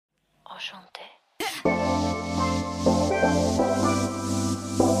Enchanté.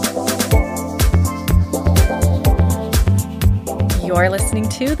 You're listening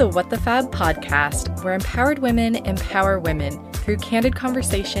to the What the Fab podcast, where empowered women empower women through candid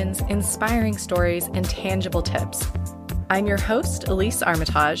conversations, inspiring stories, and tangible tips. I'm your host, Elise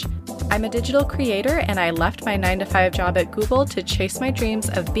Armitage. I'm a digital creator, and I left my 9-to-5 job at Google to chase my dreams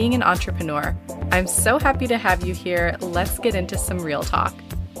of being an entrepreneur. I'm so happy to have you here. Let's get into some real talk.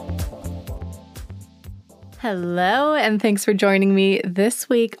 Hello, and thanks for joining me this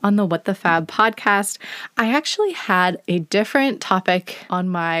week on the What the Fab podcast. I actually had a different topic on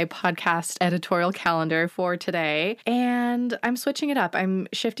my podcast editorial calendar for today, and I'm switching it up. I'm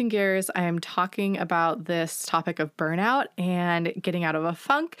shifting gears. I'm talking about this topic of burnout and getting out of a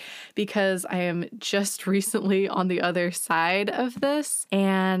funk because I am just recently on the other side of this,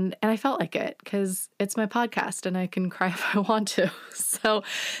 and I felt like it because it's my podcast and I can cry if I want to. So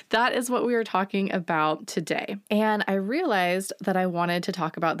that is what we are talking about today. And I realized that I wanted to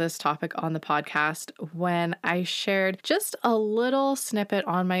talk about this topic on the podcast when I shared just a little snippet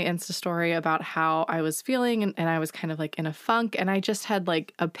on my Insta story about how I was feeling and I was kind of like in a funk. And I just had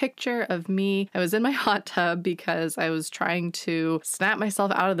like a picture of me. I was in my hot tub because I was trying to snap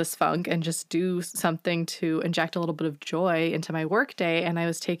myself out of this funk and just do something to inject a little bit of joy into my workday. And I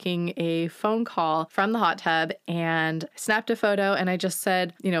was taking a phone call from the hot tub and snapped a photo. And I just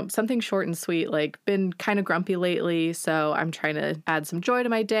said, something short and sweet, like been kind of grumpy lately, so I'm trying to add some joy to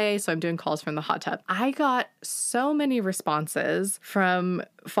my day, so I'm doing calls from the hot tub. I got so many responses from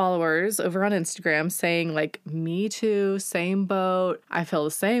followers over on Instagram saying like, me too, same boat, I feel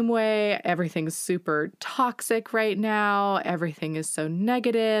the same way, everything's super toxic right now, everything is so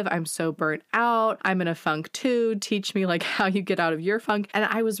negative, I'm so burnt out, I'm in a funk too, teach me like how you get out of your funk. And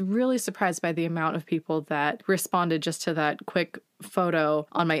I was really surprised by the amount of people that responded just to that quick photo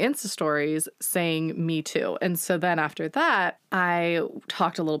on my Insta stories saying me too. And so then after that, I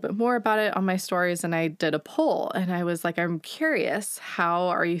talked a little bit more about it on my stories and I did a poll and I was like, I'm curious, how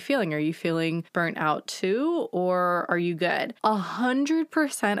are you feeling? Are you feeling burnt out too? Or are you good?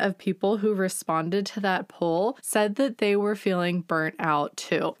 100% of people who responded to that poll said that they were feeling burnt out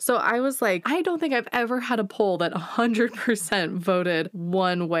too. So I was like, I don't think I've ever had a poll that 100% voted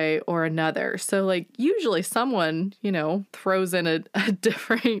one way or another. So like usually someone, throws in a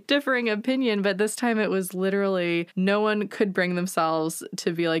differing opinion, but this time it was literally no one could bring themselves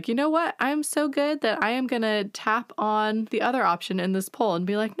to be like, you know what, I'm so good that I am gonna tap on the other option in this poll and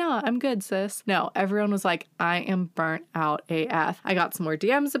be like, no, I'm good, sis. No, everyone was like, I am burnt out AF. I got some more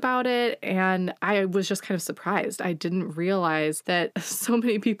DMs about it and I was just kind of surprised. I didn't realize that so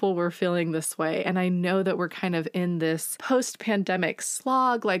many people were feeling this way. And I know that we're kind of in this post-pandemic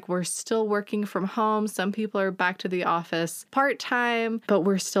slog, like we're still working from home. Some people are back to the office part-time, but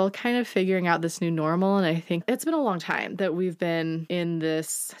we're still kind of figuring out this new normal. And I think it's been a long time that we've been in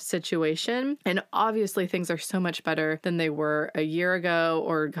this situation. And obviously things are so much better than they were a year ago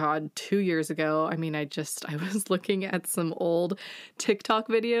or 2 years ago. I mean, I was looking at some old TikTok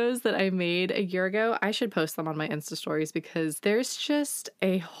videos that I made a year ago. I should post them on my Insta stories because there's just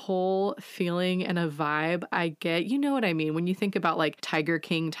a whole feeling and a vibe I get. You know what I mean? When you think about like Tiger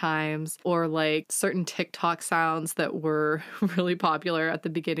King times or like certain TikTok sounds that were really popular at the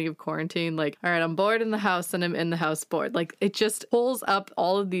beginning of quarantine, like, all right, I'm bored in the house and I'm in the house bored. Like it just pulls up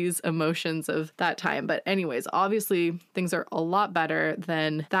all of these emotions of that time. But anyways, obviously things are a lot better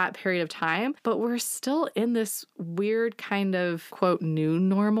than that period of time, but we're still in this weird kind of quote new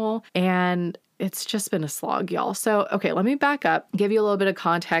normal. And it's just been a slog, y'all. So, okay, let me back up, give you a little bit of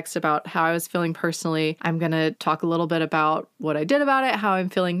context about how I was feeling personally. I'm going to talk a little bit about what I did about it, how I'm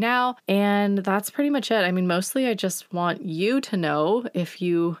feeling now, and that's pretty much it. I mean, mostly I just want you to know, if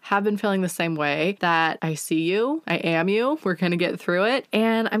you have been feeling the same way, that I see you, I am you, we're going to get through it,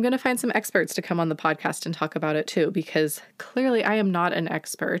 and I'm going to find some experts to come on the podcast and talk about it too, because clearly I am not an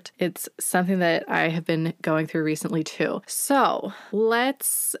expert. It's something that I have been going through recently too. So,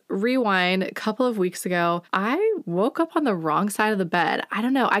 let's rewind a couple of weeks ago. I woke up on the wrong side of the bed. I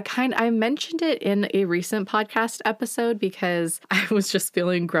don't know. I mentioned it in a recent podcast episode because I was just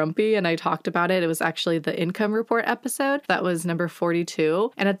feeling grumpy and I talked about it. It was actually the income report episode. That was number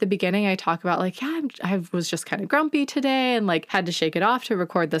 42. And at the beginning I talk about like, I was just kind of grumpy today and like had to shake it off to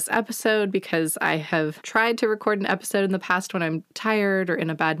record this episode because I have tried to record an episode in the past when I'm tired or in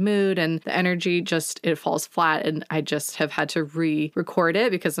a bad mood and the energy it falls flat and I just have had to re-record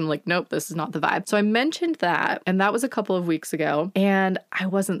it because I'm like, nope, this is not the vibe. So I mentioned that, and that was a couple of weeks ago, and I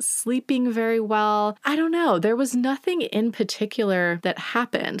wasn't sleeping very well. I don't know. There was nothing in particular that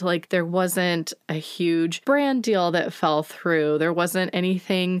happened. Like there wasn't a huge brand deal that fell through. There wasn't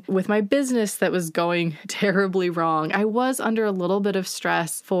anything with my business that was going terribly wrong. I was under a little bit of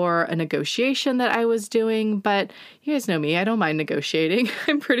stress for a negotiation that I was doing, but you guys know me. I don't mind negotiating.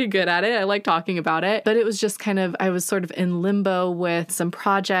 I'm pretty good at it. I like talking about it, but it was just kind of, I was sort of in limbo with some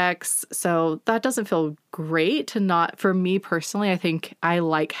projects. So that doesn't feel great to not, for me personally, I think I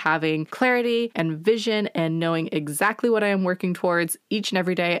like having clarity and vision and knowing exactly what I am working towards each and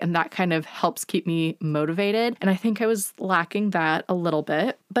every day. And that kind of helps keep me motivated. And I think I was lacking that a little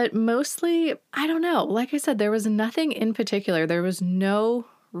bit, but mostly, I don't know. Like I said, there was nothing in particular. There was no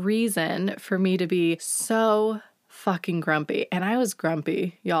reason for me to be so fucking grumpy. And I was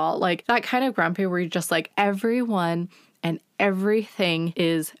grumpy, y'all. Like that kind of grumpy where you're just like, everyone and everything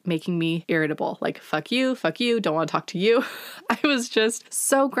is making me irritable. Like, fuck you, don't want to talk to you. I was just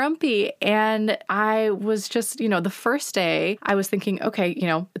so grumpy. And I was just, the first day I was thinking, okay,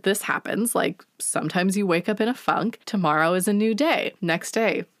 this happens. Like sometimes you wake up in a funk. Tomorrow is a new day. Next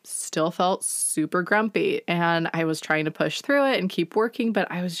day, still felt super grumpy. And I was trying to push through it and keep working,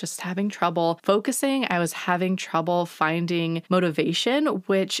 but I was just having trouble focusing. I was having trouble finding motivation,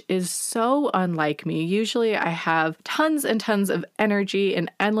 which is so unlike me. Usually I have tons and tons of energy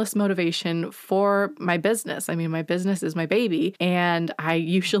and endless motivation for my business. I mean, my business is my baby, and I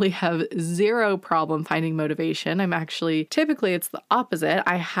usually have zero problem finding motivation. Typically it's the opposite.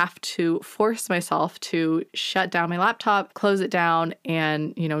 I have to force myself to shut down my laptop, close it down,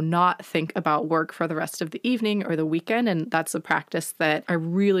 and, not think about work for the rest of the evening or the weekend. And that's a practice that I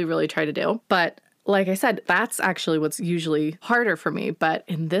really, really try to do. But like I said, that's actually what's usually harder for me. But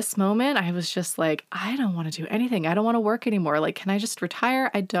in this moment, I was just like, I don't want to do anything. I don't want to work anymore. Like, can I just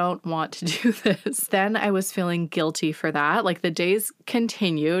retire? I don't want to do this. Then I was feeling guilty for that. Like the days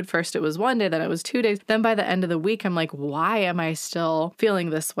continued. First it was one day, then it was 2 days. Then by the end of the week, I'm like, why am I still feeling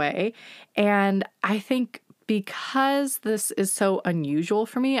this way? And I think because this is so unusual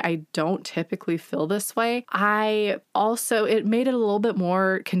for me, I don't typically feel this way. It made it a little bit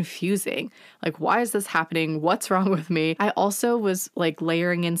more confusing. Like, why is this happening? What's wrong with me? I also was like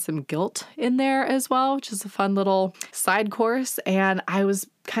layering in some guilt in there as well, which is a fun little side course. And I was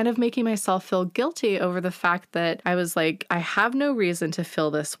kind of making myself feel guilty over the fact that I was like, I have no reason to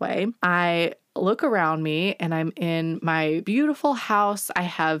feel this way. I look around me and I'm in my beautiful house. I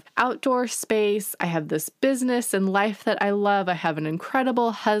have outdoor space. I have this business and life that I love. I have an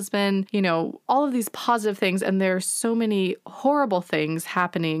incredible husband, all of these positive things. And there are so many horrible things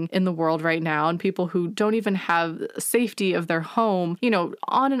happening in the world right now, and people who don't even have safety of their home,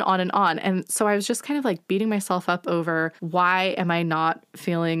 on and on and on. And so I was just kind of like beating myself up over, why am I not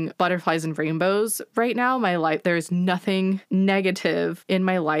feeling butterflies and rainbows right now? My life, there's nothing negative in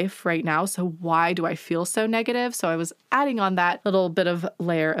my life right now. So why do I feel so negative? So I was adding on that little bit of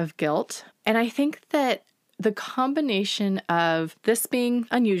layer of guilt. And I think that the combination of this being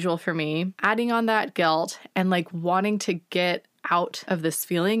unusual for me, adding on that guilt, and like wanting to get out of this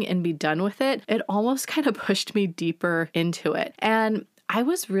feeling and be done with it, it almost kind of pushed me deeper into it. And I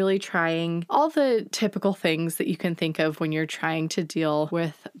was really trying all the typical things that you can think of when you're trying to deal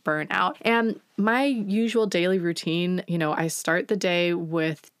with burnout. And my usual daily routine, I start the day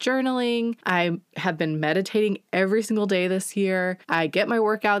with journaling. I have been meditating every single day this year. I get my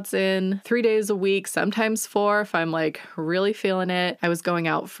workouts in 3 days a week, sometimes 4 if I'm like really feeling it. I was going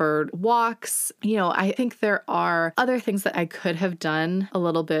out for walks. I think there are other things that I could have done a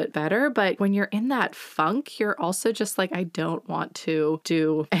little bit better, but when you're in that funk, you're also just like, I don't want to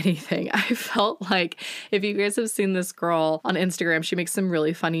do anything. I felt like, if you guys have seen this girl on Instagram, she makes some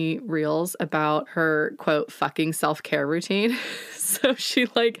really funny reels about her quote fucking self-care routine. So she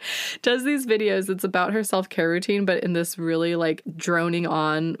does these videos. It's about her self-care routine, but in this really droning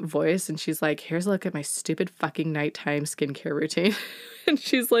on voice. And she's like, here's a look at my stupid fucking nighttime skincare routine. And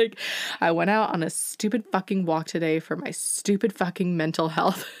she's like, I went out on a stupid fucking walk today for my stupid fucking mental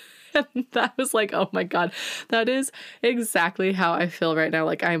health. And that was like, oh my God, that is exactly how I feel right now.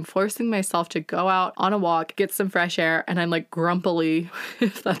 Like I'm forcing myself to go out on a walk, get some fresh air, and I'm like grumpily,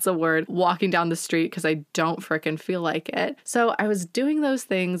 if that's a word, walking down the street because I don't frickin' feel like it. So I was doing those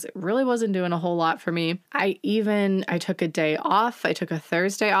things. It really wasn't doing a whole lot for me. I took a day off. I took a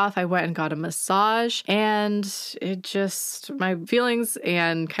Thursday off. I went and got a massage, and my feelings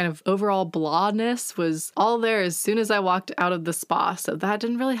and kind of overall blahness was all there as soon as I walked out of the spa. So that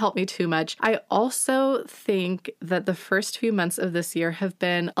didn't really help me me too much. I also think that the first few months of this year have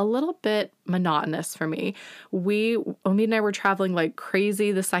been a little bit monotonous for me. Omid and I were traveling like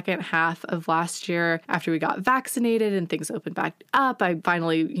crazy the second half of last year after we got vaccinated and things opened back up. I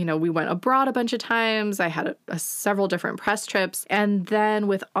finally, we went abroad a bunch of times. I had several different press trips. And then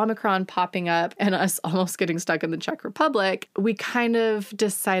with Omicron popping up and us almost getting stuck in the Czech Republic, we kind of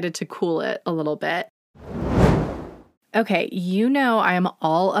decided to cool it a little bit. Okay, I am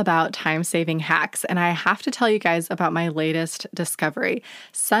all about time-saving hacks, and I have to tell you guys about my latest discovery,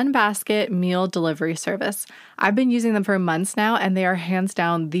 Sunbasket Meal Delivery Service. I've been using them for months now, and they are hands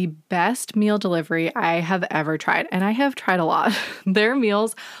down the best meal delivery I have ever tried, and I have tried a lot. Their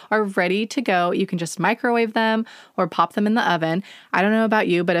meals are ready to go. You can just microwave them or pop them in the oven. I don't know about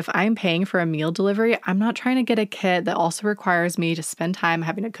you, but if I'm paying for a meal delivery, I'm not trying to get a kit that also requires me to spend time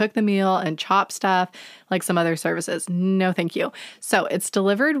having to cook the meal and chop stuff like some other services. No, thank you. So it's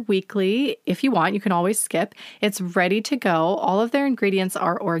delivered weekly. If you want, you can always skip. It's ready to go. All of their ingredients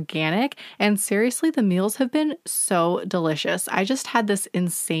are organic. And seriously, the meals have been so delicious. I just had this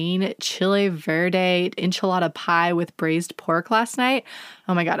insane chile verde enchilada pie with braised pork last night.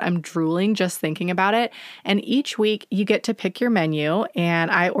 Oh my God, I'm drooling just thinking about it. And each week you get to pick your menu, and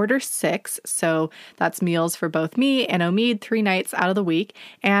I order 6. So that's meals for both me and Omid 3 nights out of the week.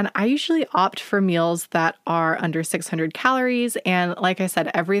 And I usually opt for meals that are under 600 calories. And like I said,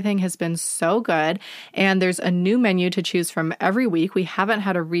 everything has been so good. And there's a new menu to choose from every week. We haven't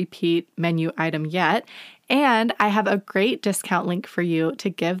had a repeat menu item yet. And I have a great discount link for you to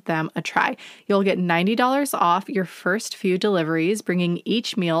give them a try. You'll get $90 off your first few deliveries, bringing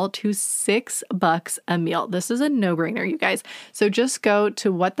each meal to $6 a meal. This is a no-brainer, you guys. So just go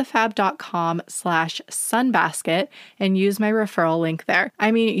to whatthefab.com/sunbasket and use my referral link there.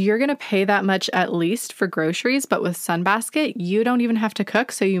 I mean, you're going to pay that much at least for groceries, but with Sunbasket, you don't even have to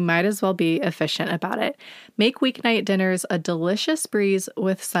cook, so you might as well be efficient about it. Make weeknight dinners a delicious breeze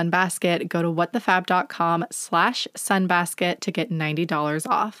with Sunbasket. Go to whatthefab.com/sunbasket to get $90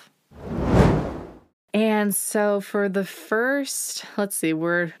 off. And so for the first,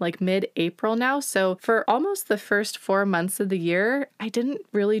 we're like mid-April now. So for almost the first 4 months of the year, I didn't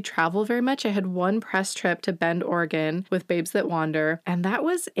really travel very much. I had one press trip to Bend, Oregon with Babes That Wander, and that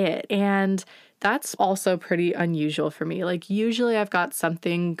was it. And that's also pretty unusual for me. Like usually I've got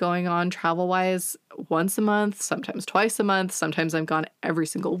something going on travel-wise once a month, sometimes twice a month. Sometimes I'm gone every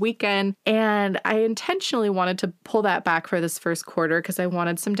single weekend. And I intentionally wanted to pull that back for this first quarter because I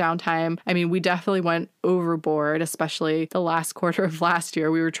wanted some downtime. I mean, we definitely went overboard, especially the last quarter of last year.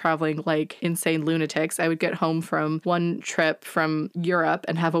 We were traveling like insane lunatics. I would get home from one trip from Europe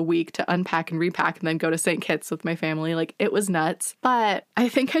and have a week to unpack and repack and then go to St. Kitts with my family. Like it was nuts. But I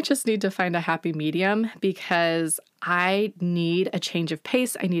think I just need to find a happy medium because I need a change of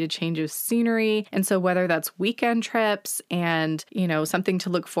pace. I need a change of scenery. And so whether that's weekend trips and, something to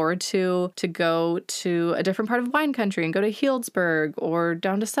look forward to go to a different part of wine country and go to Healdsburg or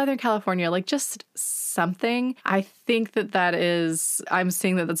down to Southern California, like just something, I think I'm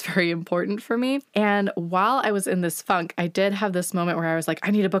seeing that that's very important for me. And while I was in this funk, I did have this moment where I was like,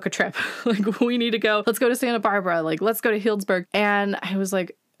 I need to book a trip. Like we need to go. Let's go to Santa Barbara. Like let's go to Healdsburg. And I was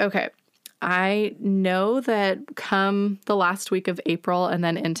like, okay, I know that come the last week of April and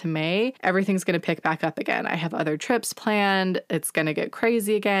then into May, everything's going to pick back up again. I have other trips planned. It's going to get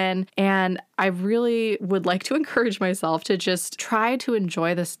crazy again. And I really would like to encourage myself to just try to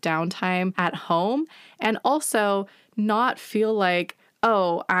enjoy this downtime at home and also not feel like,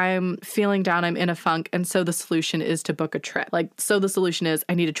 oh, I'm feeling down, I'm in a funk, and so the solution is to book a trip. So the solution is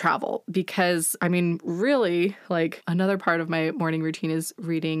I need to travel because, really, another part of my morning routine is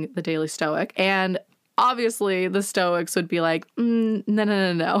reading the Daily Stoic, and obviously the Stoics would be like,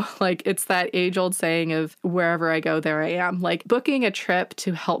 no. Like it's that age-old saying of wherever I go, there I am. Like booking a trip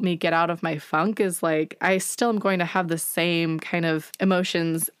to help me get out of my funk is like, I still am going to have the same kind of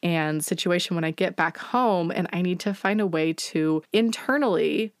emotions and situation when I get back home. And I need to find a way to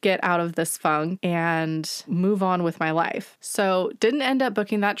internally get out of this funk and move on with my life. So didn't end up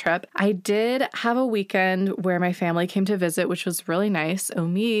booking that trip. I did have a weekend where my family came to visit, which was really nice.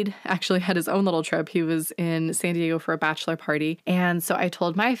 Omid actually had his own little trip. He was in San Diego for a bachelor party. And so I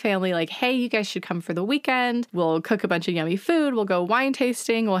told my family, like, hey, you guys should come for the weekend. We'll cook a bunch of yummy food. We'll go wine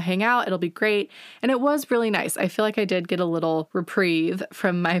tasting. We'll hang out. It'll be great. And it was really nice. I feel like I did get a little reprieve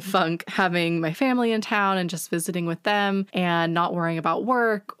from my funk having my family in town and just visiting with them and not worrying about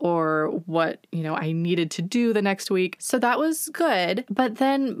work or what, I needed to do the next week. So that was good. But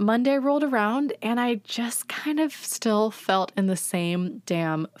then Monday rolled around and I just kind of still felt in the same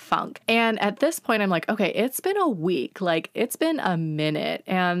damn funk. And at this point, I'm like, okay, it's been a week, like it's been a minute,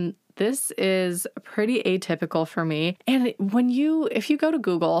 and this is pretty atypical for me. And if you go to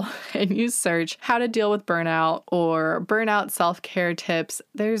Google and you search how to deal with burnout or burnout self-care tips,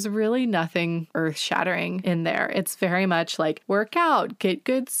 there's really nothing earth-shattering in there. It's very much like work out, get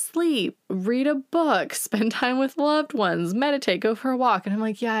good sleep, read a book, spend time with loved ones, meditate, go for a walk. And I'm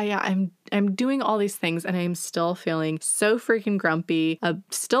like, yeah, I'm doing all these things and I'm still feeling so freaking grumpy,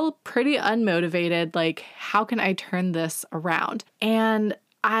 still pretty unmotivated. Like, how can I turn this around? And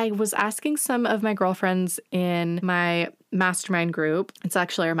I was asking some of my girlfriends in my mastermind group. It's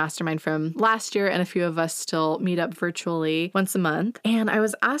actually our mastermind from last year, and a few of us still meet up virtually once a month. And I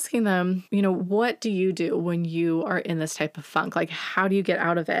was asking them, what do you do when you are in this type of funk? Like, how do you get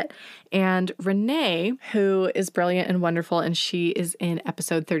out of it? And Renee, who is brilliant and wonderful, and she is in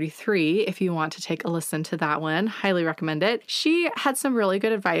episode 33, if you want to take a listen to that one, highly recommend it. She had some really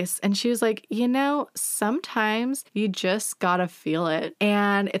good advice, and she was like, sometimes you just gotta feel it,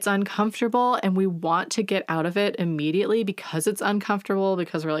 and it's uncomfortable, and we want to get out of it immediately because it's uncomfortable,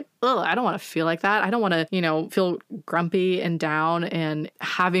 because we're like, oh, I don't want to feel like that. I don't want to, feel grumpy and down and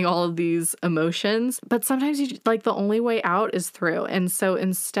having all of these emotions. But sometimes the only way out is through. And so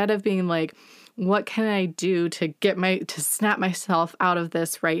instead of being like, what can I do to snap myself out of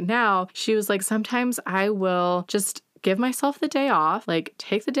this right now? She was like, sometimes I will just give myself the day off, like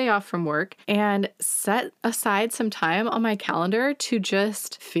take the day off from work and set aside some time on my calendar to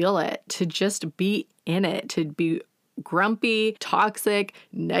just feel it, to just be in it, to be grumpy, toxic,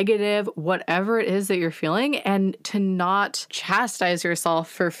 negative, whatever it is that you're feeling, and to not chastise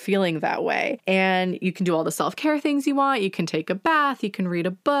yourself for feeling that way. And you can do all the self-care things you want. You can take a bath, you can read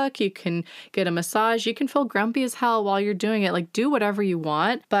a book, you can get a massage, you can feel grumpy as hell while you're doing it. Like, do whatever you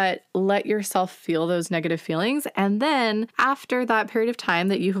want, but let yourself feel those negative feelings. And then after that period of time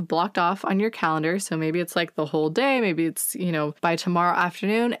that you have blocked off on your calendar, so maybe it's like the whole day, maybe it's, by tomorrow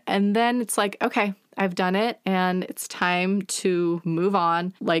afternoon, and then it's like, okay, I've done it and it's time to move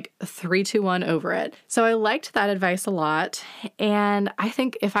on, like 3, 2, 1 over it. So I liked that advice a lot. And I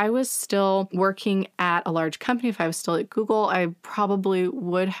think if I was still working at a large company, if I was still at Google, I probably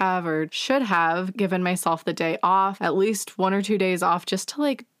would have or should have given myself the day off, at least 1 or 2 days off, just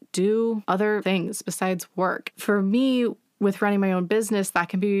to do other things besides work. For me, with running my own business, that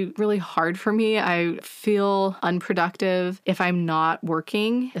can be really hard for me. I feel unproductive if I'm not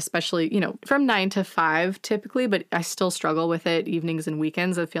working, especially, from 9 to 5 typically, but I still struggle with it evenings and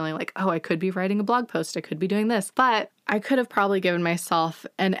weekends of feeling like, oh, I could be writing a blog post, I could be doing this. But I could have probably given myself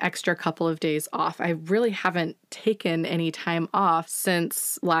an extra couple of days off. I really haven't taken any time off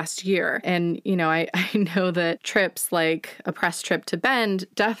since last year. And, I know that trips like a press trip to Bend,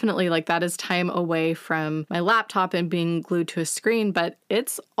 definitely that is time away from my laptop and being glued to a screen, but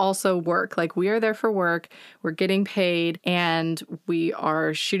it's also work. We are there for work, we're getting paid, and we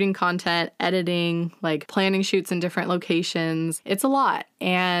are shooting content, editing, planning shoots in different locations. It's a lot.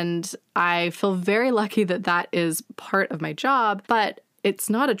 And I feel very lucky that that is part of my job, but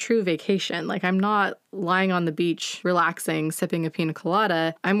it's not a true vacation. I'm not lying on the beach, relaxing, sipping a pina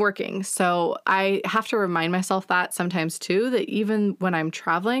colada. I'm working. So I have to remind myself that sometimes too, that even when I'm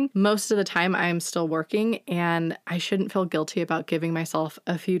traveling, most of the time I'm still working, and I shouldn't feel guilty about giving myself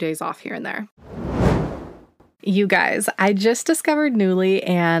a few days off here and there. You guys, I just discovered Nuuly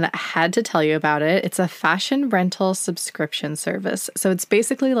and had to tell you about it. It's a fashion rental subscription service. So it's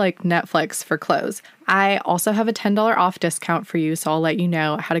basically like Netflix for clothes. I also have a $10 off discount for you, so I'll let you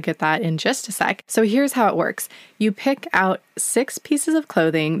know how to get that in just a sec. So here's how it works. You pick out 6 pieces of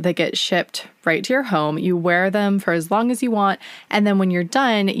clothing that get shipped right to your home. You wear them for as long as you want, and then when you're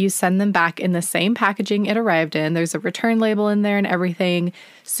done, you send them back in the same packaging it arrived in. There's a return label in there and everything.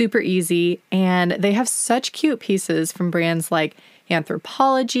 Super easy. And they have such cute pieces from brands like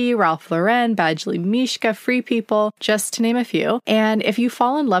Anthropologie, Ralph Lauren, Badgley Mischka, Free People, just to name a few. And if you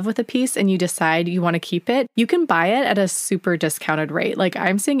fall in love with a piece and you decide you want to keep it, you can buy it at a super discounted rate.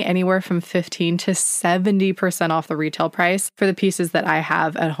 I'm seeing anywhere from 15 to 70% off the retail price for the pieces that I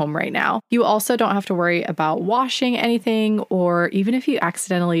have at home right now. You also don't have to worry about washing anything, or even if you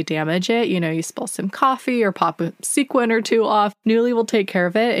accidentally damage it, you spill some coffee or pop a sequin or 2 off, Nuuly will take care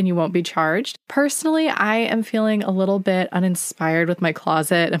of it and you won't be charged. Personally, I am feeling a little bit uninspired with my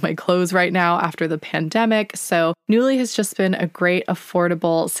closet and my clothes right now after the pandemic. So Nuuly has just been a great,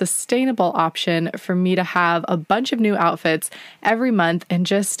 affordable, sustainable option for me to have a bunch of new outfits every month and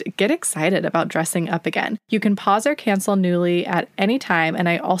just get excited about dressing up again. You can pause or cancel Nuuly at any time, and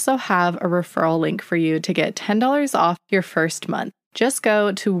I also have a referral link for you to get $10 off your first month. Just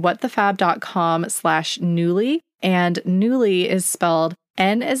go to whatthefab.com/Nuuly, and Nuuly is spelled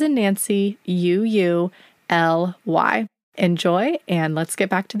N as in Nancy, UULY. Enjoy, and let's get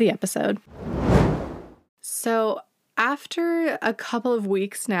back to the episode. So after a couple of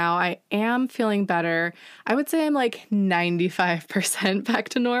weeks now, I am feeling better. I would say I'm like 95% back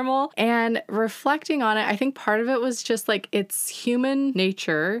to normal. And reflecting on it, I think part of it was just like it's human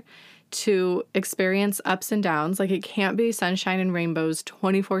nature to experience ups and downs. Like it can't be sunshine and rainbows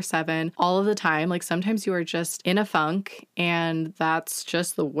 24/7 all of the time. Like sometimes you are just in a funk and that's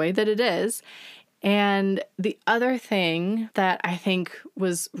just the way that it is. And the other thing that I think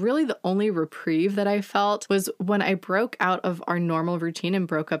was really the only reprieve that I felt was when I broke out of our normal routine and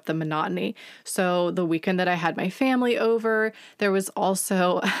broke up the monotony. So the weekend that I had my family over, there was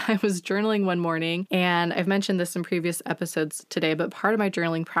also, I was journaling one morning, and I've mentioned this in previous episodes today, but part of my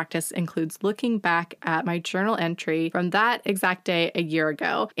journaling practice includes looking back at my journal entry from that exact day a year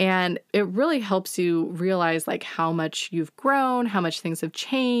ago. And it really helps you realize like how much you've grown, how much things have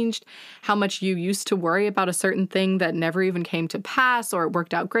changed, how much you used to worry about a certain thing that never even came to pass or it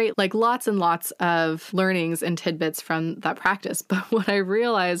worked out great. Like lots and lots of learnings and tidbits from that practice. But what I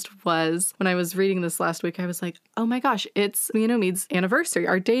realized was when I was reading this last week, I was like, oh my gosh, it's me and Omid's anniversary,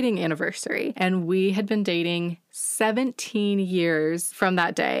 our dating anniversary. And we had been dating 17 years from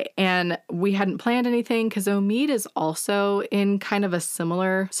that day. And we hadn't planned anything because Omid is also in kind of a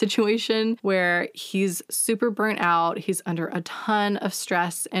similar situation where he's super burnt out. He's under a ton of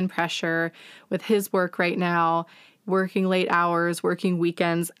stress and pressure with his work right now, working late hours, working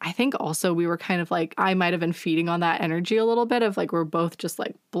weekends. I think also we were kind of like, I might have been feeding on that energy a little bit of like, we're both just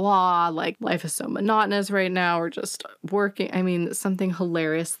like blah, like life is so monotonous right now. We're just working. I mean, something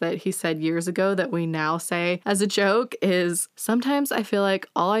hilarious that he said years ago that we now say as a joke is sometimes I feel like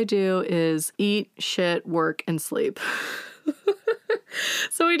all I do is eat, shit, work, and sleep.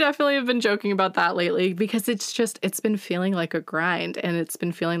 So we definitely have been joking about that lately because it's been feeling like a grind and it's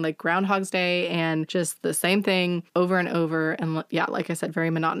been feeling like Groundhog's Day and just the same thing over and over. And yeah, like I said, very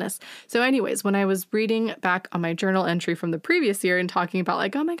monotonous. So anyways, when I was reading back on my journal entry from the previous year and talking about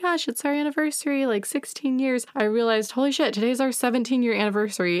like, oh my gosh, it's our anniversary, like 16 years, I realized, holy shit, today's our 17-year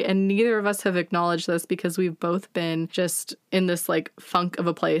anniversary. And neither of us have acknowledged this because we've both been just in this like funk of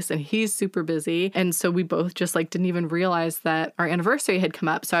a place and he's super busy. And so we both just like didn't even realize that our anniversary had come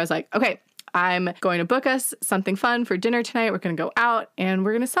up. So I was like, okay, I'm going to book us something fun for dinner tonight. We're going to go out and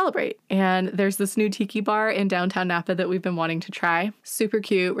we're going to celebrate. And there's this new tiki bar in downtown Napa that we've been wanting to try. Super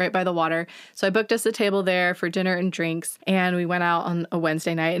cute, right by the water. So I booked us a table there for dinner and drinks. And we went out on a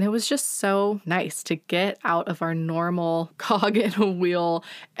Wednesday night. And it was just so nice to get out of our normal cog in a wheel,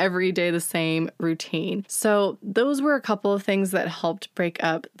 every day the same routine. So those were a couple of things that helped break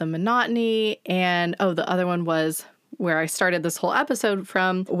up the monotony. And the other one was where I started this whole episode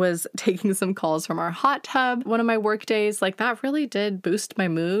from was taking some calls from our hot tub. One of my work days, like that really did boost my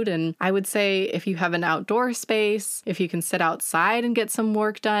mood. And I would say if you have an outdoor space, if you can sit outside and get some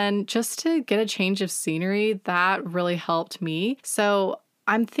work done, just to get a change of scenery, that really helped me. So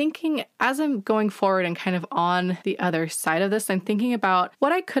I'm thinking as I'm going forward and kind of on the other side of this, I'm thinking about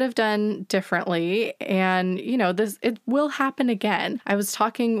what I could have done differently. And, it will happen again. I was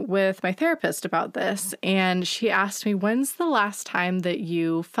talking with my therapist about this and she asked me, when's the last time that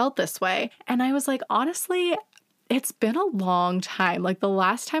you felt this way? And I was like, honestly, it's been a long time. Like the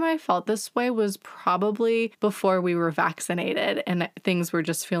last time I felt this way was probably before we were vaccinated and things were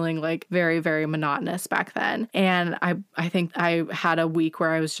just feeling like very, very monotonous back then. And I think I had a week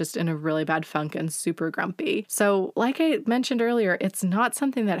where I was just in a really bad funk and super grumpy. So like I mentioned earlier, it's not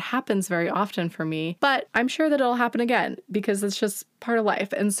something that happens very often for me, but I'm sure that it'll happen again because it's just part of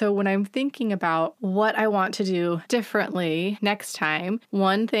life. And so when I'm thinking about what I want to do differently next time,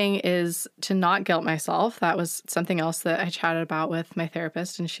 one thing is to not guilt myself. That was something else that I chatted about with my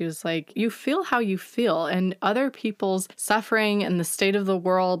therapist. And she was like, you feel how you feel and other people's suffering and the state of the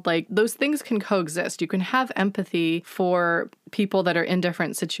world, like those things can coexist. You can have empathy for people that are in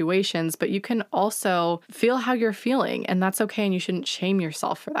different situations, but you can also feel how you're feeling and that's okay. And you shouldn't shame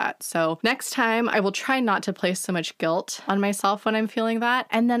yourself for that. So next time I will try not to place so much guilt on myself when I'm feeling that.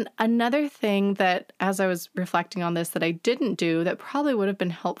 And then another thing that as I was reflecting on this that I didn't do that probably would have been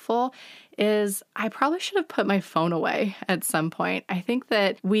helpful is I probably should have put my phone away at some point. I think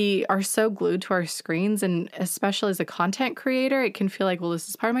that we are so glued to our screens and especially as a content creator, it can feel like, well, this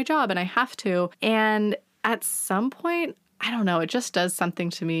is part of my job and I have to. And at some point, I don't know, it just does something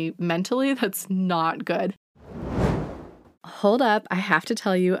to me mentally that's not good. hold up. I have to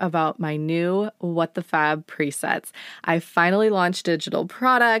tell you about my new What the Fab presets. I finally launched digital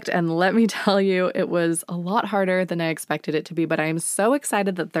product, and let me tell you, it was a lot harder than I expected it to be, but I am so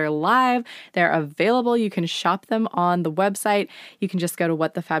excited that they're live. They're available. You can shop them on the website. You can just go to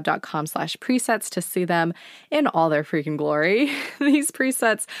whatthefab.com/presets to see them in all their freaking glory. These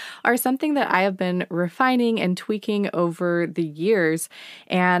presets are something that I have been refining and tweaking over the years.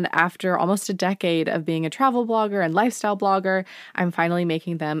 And after almost a decade of being a travel blogger and lifestyle blogger, I'm finally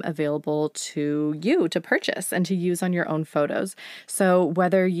making them available to you to purchase and to use on your own photos. So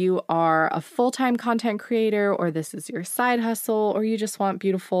whether you are a full-time content creator or this is your side hustle or you just want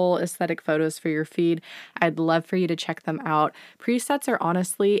beautiful aesthetic photos for your feed, I'd love for you to check them out. Presets are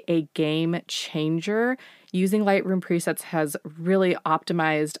honestly a game changer. Using Lightroom presets has really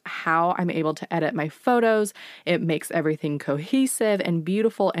optimized how I'm able to edit my photos. It makes everything cohesive and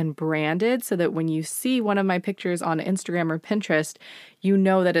beautiful and branded so that when you see one of my pictures on Instagram or Pinterest, you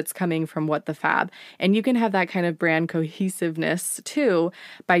know that it's coming from What the Fab. And you can have that kind of brand cohesiveness too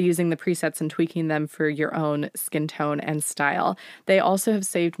by using the presets and tweaking them for your own skin tone and style. They also have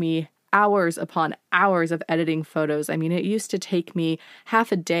saved me hours upon hours of editing photos. I mean, it used to take me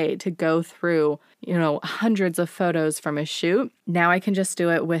half a day to go through, hundreds of photos from a shoot. Now I can just do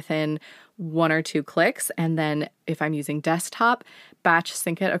it within 1 or 2 clicks. And then if I'm using desktop, batch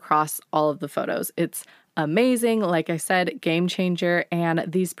sync it across all of the photos. It's amazing. Like I said, game changer. And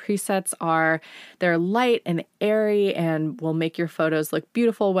these presets they're light and airy and will make your photos look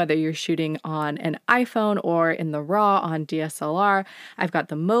beautiful, whether you're shooting on an iPhone or in the RAW on DSLR. I've got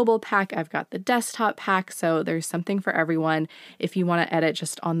the mobile pack. I've got the desktop pack. So there's something for everyone. If you want to edit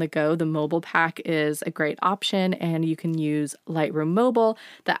just on the go, the mobile pack is a great option and you can use Lightroom Mobile.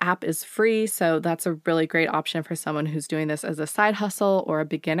 The app is free. So that's a really great option for someone who's doing this as a side hustle or a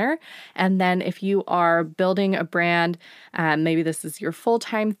beginner. And then if you are building a brand, maybe this is your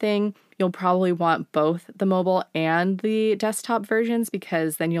full-time thing, you'll probably want both the mobile and the desktop versions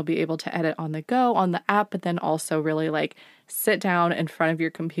because then you'll be able to edit on the go on the app, but then also really sit down in front of your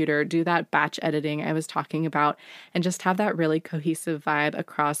computer, do that batch editing I was talking about, and just have that really cohesive vibe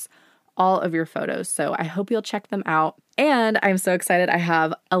across all of your photos. So I hope you'll check them out. And I'm so excited. I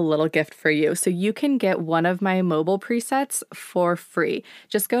have a little gift for you. So you can get one of my mobile presets for free.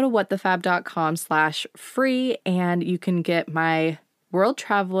 Just go to whatthefab.com/free and you can get my World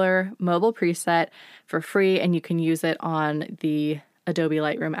Traveler mobile preset for free, and you can use it on the Adobe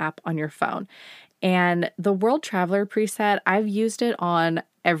Lightroom app on your phone. And the World Traveler preset, I've used it on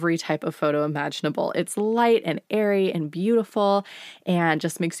every type of photo imaginable. It's light and airy and beautiful and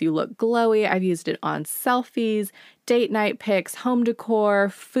just makes you look glowy. I've used it on selfies, date night pics, home decor,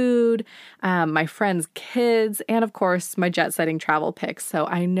 food, my friends' kids, and of course, my jet-setting travel pics. So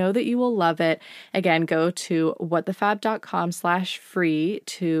I know that you will love it. Again, go to whatthefab.com/free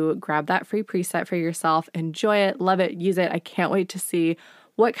to grab that free preset for yourself. Enjoy it, love it, use it. I can't wait to see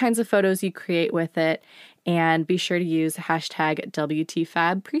what kinds of photos you create with it. And be sure to use hashtag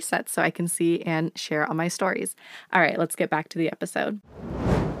WTFab presets so I can see and share on my stories. All right, let's get back to the episode.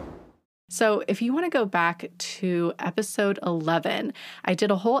 So if you want to go back to episode 11, I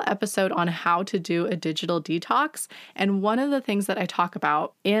did a whole episode on how to do a digital detox. And one of the things that I talk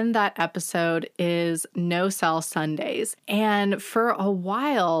about in that episode is no-cell Sundays. And for a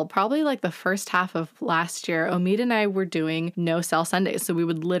while, probably the first half of last year, Omid and I were doing no-cell Sundays. So we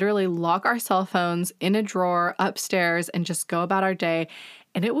would literally lock our cell phones in a drawer upstairs and just go about our day.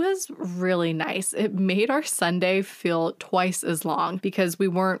 And it was really nice. It made our Sunday feel twice as long because we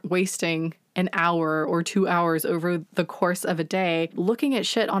weren't wasting an hour or 2 hours over the course of a day looking at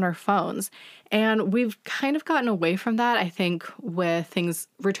shit on our phones. And we've kind of gotten away from that, I think, with things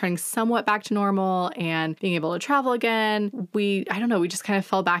returning somewhat back to normal and being able to travel again. We just kind of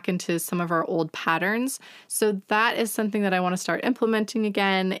fell back into some of our old patterns. So that is something that I want to start implementing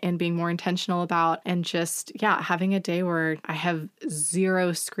again and being more intentional about, and just, having a day where I have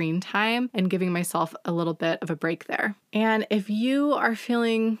 0 screen time and giving myself a little bit of a break there. And if you are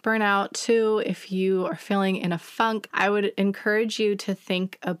feeling burnout too, if you are feeling in a funk, I would encourage you to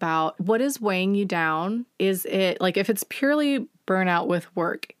think about what is weighing you down. Is it if it's purely burnout with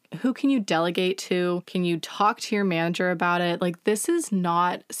work, who can you delegate to? Can you talk to your manager about it? This is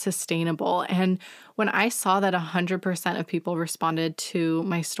not sustainable. And when I saw that 100% of people responded to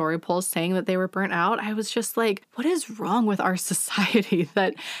my story polls saying that they were burnt out, I was just like, what is wrong with our society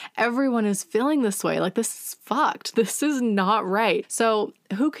that everyone is feeling this way? This is fucked. This is not right. So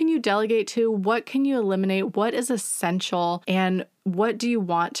who can you delegate to? What can you eliminate? What is essential? And what do you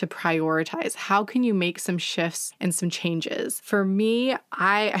want to prioritize? How can you make some shifts and some changes? For me,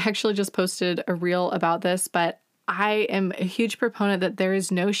 I actually just posted a reel about this, but I am a huge proponent that there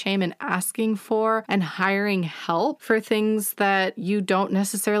is no shame in asking for and hiring help for things that you don't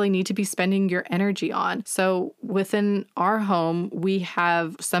necessarily need to be spending your energy on. So within our home, we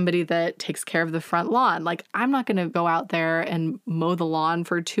have somebody that takes care of the front lawn. Like, I'm not going to go out there and mow the lawn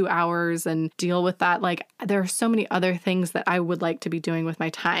for 2 hours and deal with that. Like, there are so many other things that I would like to be doing with my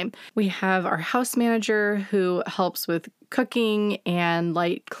time. We have our house manager who helps with cooking and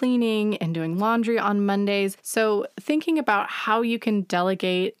light cleaning and doing laundry on Mondays. So thinking about how you can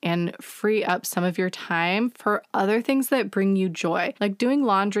delegate and free up some of your time for other things that bring you joy. Like doing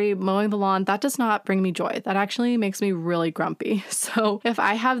laundry, mowing the lawn, that does not bring me joy. That actually makes me really grumpy. So if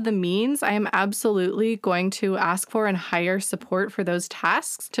I have the means, I am absolutely going to ask for and hire support for those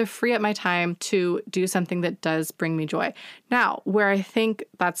tasks to free up my time to do something that does bring me joy. Now, where I think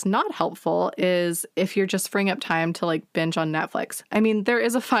that's not helpful is if you're just freeing up time to like binge on Netflix. I mean, there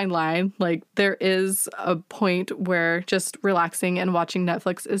is a fine line. Like, there is a point where just relaxing and watching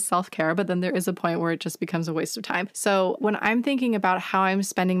Netflix is self-care, but then there is a point where it just becomes a waste of time. So when I'm thinking about how I'm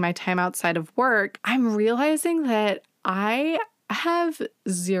spending my time outside of work, I'm realizing that I have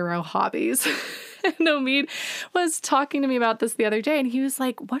zero hobbies. Nomid was talking to me about this the other day, and he was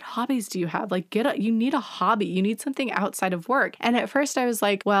like, what hobbies do you have? Like, you need a hobby. You need something outside of work. And at first I was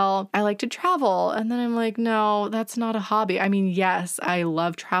like, well, I like to travel. And then I'm like, no, that's not a hobby. I mean, yes, I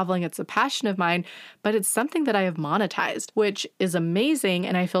love traveling. It's a passion of mine, but it's something that I have monetized, which is amazing.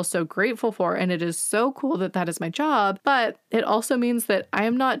 And I feel so grateful for. And it is so cool that that is my job. But it also means that I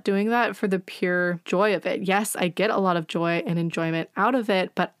am not doing that for the pure joy of it. Yes, I get a lot of joy and enjoyment out of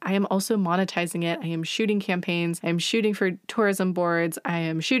it, but I am also monetizing it. I am shooting campaigns. I am shooting for tourism boards. I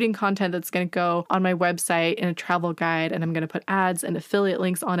am shooting content that's going to go on my website in a travel guide, and I'm going to put ads and affiliate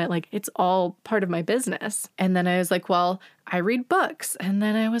links on it. Like, it's all part of my business. And then I was like, well, I read books. And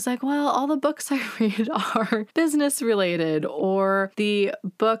then I was like, well, all the books I read are business related, or the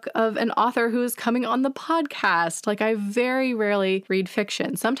book of an author who is coming on the podcast. Like, I very rarely read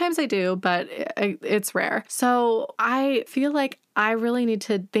fiction. Sometimes I do, but it's rare. So I feel like I really need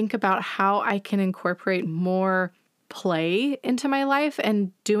to think about how I can incorporate more play into my life and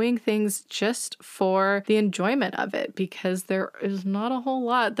doing things just for the enjoyment of it, because there is not a whole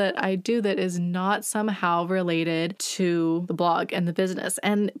lot that I do that is not somehow related to the blog and the business.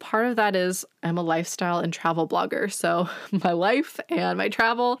 And part of that is I'm a lifestyle and travel blogger. So my life and my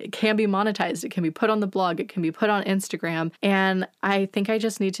travel, it can be monetized. It can be put on the blog. It can be put on Instagram. And I think I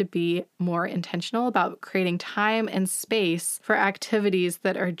just need to be more intentional about creating time and space for activities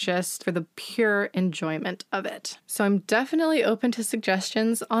that are just for the pure enjoyment of it. So I'm definitely open to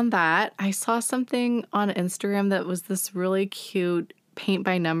suggestions on that. I saw something on Instagram that was this really cute paint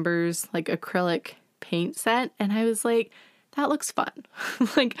by numbers, like acrylic paint set. And I was like, that looks fun.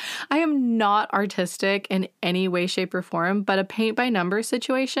 Like, I am not artistic in any way, shape, or form, but a paint by number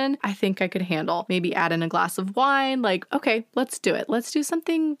situation, I think I could handle. Maybe add in a glass of wine. Like, okay, let's do it. Let's do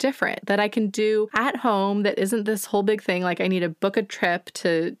something different that I can do at home that isn't this whole big thing. Like, I need to book a trip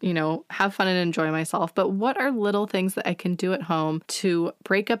to, have fun and enjoy myself. But what are little things that I can do at home to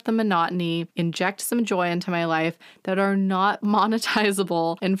break up the monotony, inject some joy into my life that are not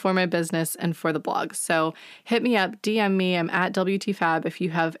monetizable and for my business and for the blog? So hit me up, DM me. I'm at WTFab if you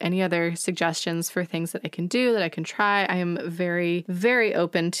have any other suggestions for things that I can do, that I can try. I am very, very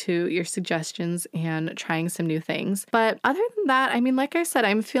open to your suggestions and trying some new things. But other than that, I mean, like I said,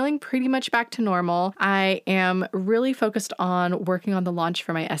 I'm feeling pretty much back to normal. I am really focused on working on the launch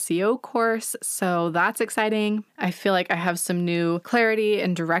for my SEO course, so that's exciting. I feel like I have some new clarity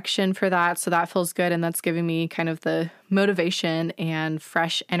and direction for that, so that feels good, and that's giving me kind of the motivation and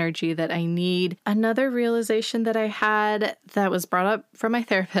fresh energy that I need. Another realization that I had that was brought up from my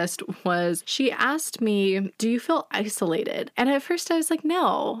therapist was she asked me, do you feel isolated? And at first I was like,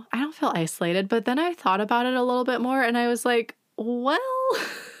 no, I don't feel isolated. But then I thought about it a little bit more and I was like, well,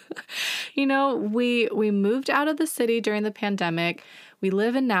 we moved out of the city during the pandemic. We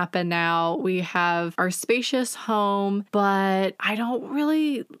live in Napa now. We have our spacious home, but I don't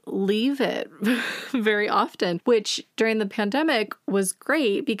really leave it very often, which during the pandemic was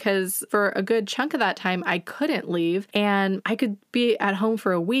great because for a good chunk of that time, I couldn't leave and I could be at home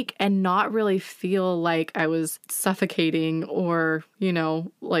for a week and not really feel like I was suffocating or,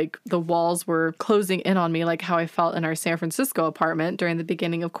 like the walls were closing in on me, like how I felt in our San Francisco apartment during the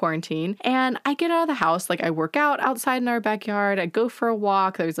beginning of quarantine. And I get out of the house, like I work out outside in our backyard. I go for a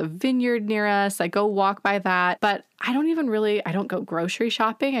walk. There's a vineyard near us. I go walk by that, but I don't go grocery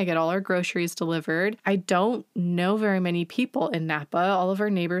shopping. I get all our groceries delivered. I don't know very many people in Napa. All of our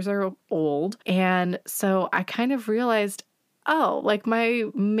neighbors are old. And so I kind of realized oh, like my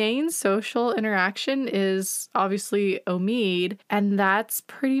main social interaction is obviously Omeed, and that's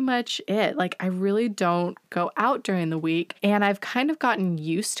pretty much it. Like I really don't go out during the week, and I've kind of gotten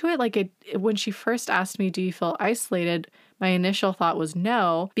used to it. When she first asked me, "Do you feel isolated?" my initial thought was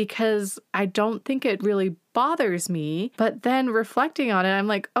no, because I don't think it really bothers me. But then reflecting on it, I'm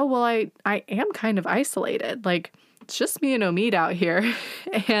like, oh, well, I am kind of isolated. Like, it's just me and Omeed out here,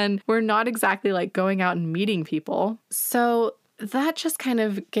 and we're not exactly like going out and meeting people. So that just kind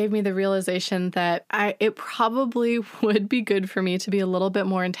of gave me the realization that it probably would be good for me to be a little bit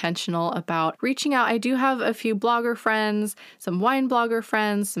more intentional about reaching out. I do have a few blogger friends, some wine blogger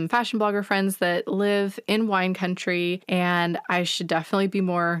friends, some fashion blogger friends that live in wine country, and I should definitely be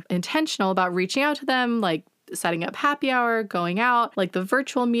more intentional about reaching out to them, like setting up happy hour, going out, like the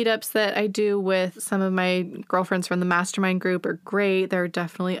virtual meetups that I do with some of my girlfriends from the mastermind group are great. There are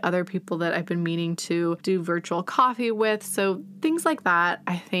definitely other people that I've been meaning to do virtual coffee with. So things like that,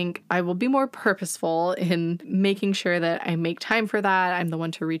 I think I will be more purposeful in making sure that I make time for that. I'm the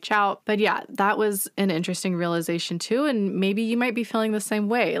one to reach out. But yeah, that was an interesting realization too. And maybe you might be feeling the same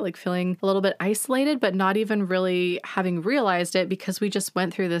way, like feeling a little bit isolated, but not even really having realized it because we just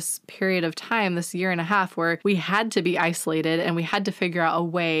went through this period of time, this year and a half, where we had to be isolated and we had to figure out a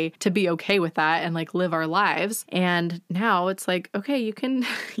way to be okay with that and like live our lives. And now it's like, okay, you can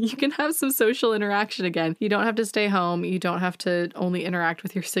have some social interaction again. You don't have to stay home. You don't have to only interact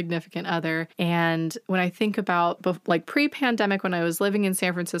with your significant other. And when I think about like pre-pandemic, when I was living in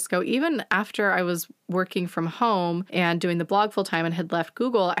San Francisco, even after I was working from home and doing the blog full time and had left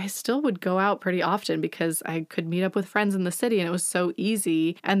Google, I still would go out pretty often because I could meet up with friends in the city and it was so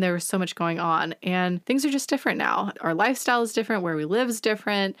easy and there was so much going on. And things are just different now. Our lifestyle is different, where we live is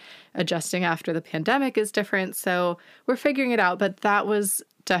different, adjusting after the pandemic is different. So we're figuring it out, but that was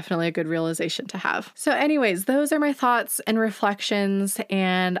definitely a good realization to have. So anyways, those are my thoughts and reflections,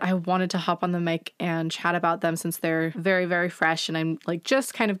 and I wanted to hop on the mic and chat about them since they're very, very fresh and I'm like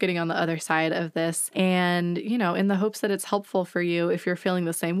just kind of getting on the other side of this, and in the hopes that it's helpful for you if you're feeling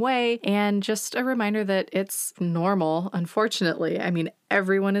the same way, and just a reminder that it's normal, unfortunately. I mean,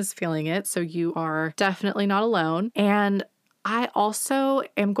 everyone is feeling it, so you are definitely not alone. And I also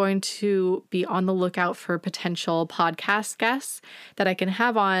am going to be on the lookout for potential podcast guests that I can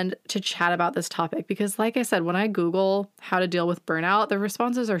have on to chat about this topic. Because like I said, when I Google how to deal with burnout, the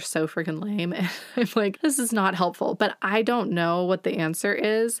responses are so freaking lame. And I'm like, this is not helpful. But I don't know what the answer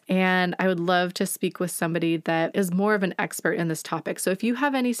is. And I would love to speak with somebody that is more of an expert in this topic. So if you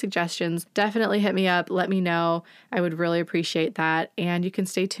have any suggestions, definitely hit me up. Let me know. I would really appreciate that. And you can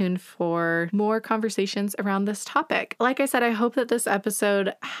stay tuned for more conversations around this topic. Like I said, I hope that this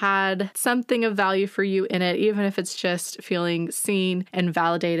episode had something of value for you in it, even if it's just feeling seen and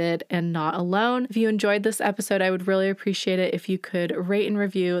validated and not alone. If you enjoyed this episode, I would really appreciate it if you could rate and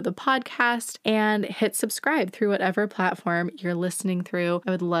review the podcast and hit subscribe through whatever platform you're listening through.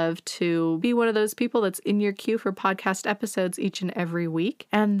 I would love to be one of those people that's in your queue for podcast episodes each and every week.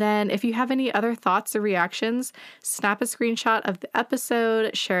 And then if you have any other thoughts or reactions, snap a screenshot of the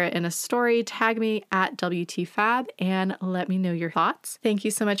episode, share it in a story, tag me at WTFab, and let me know your thoughts. Thank you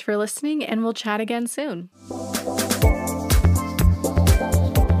so much for listening, and we'll chat again soon.